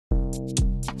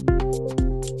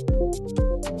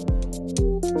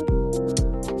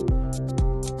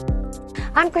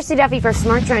I'm Christy Duffy for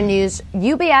Smart Trend News.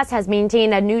 UBS has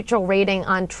maintained a neutral rating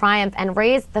on Triumph and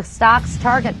raised the stock's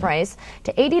target price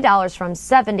to $80 from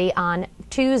 $70 on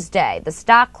Tuesday. The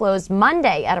stock closed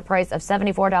Monday at a price of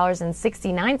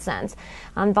 $74.69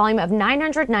 on volume of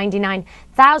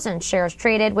 999,000 shares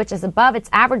traded, which is above its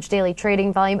average daily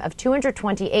trading volume of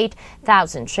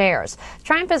 228,000 shares.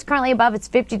 Triumph is currently above its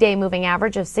 50-day moving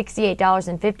average of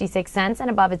 $68.56 and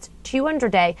above its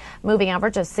 200-day moving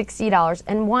average of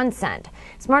 $60.01.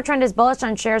 Smart Trend is bullish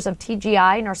on shares of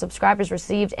TGI, and our subscribers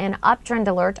received an Uptrend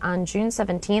alert on June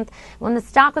 17th when the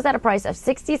stock was at a price of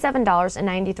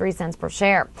 $67.93 per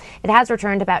share. It has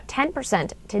returned about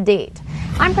 10% to date.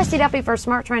 I'm Christy Duffy for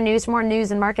Smart Trend News. For more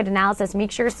news and market analysis,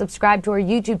 make sure to subscribe to our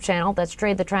YouTube channel. That's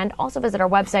Trade the Trend. Also visit our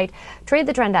website,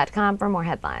 tradethetrend.com, for more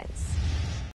headlines.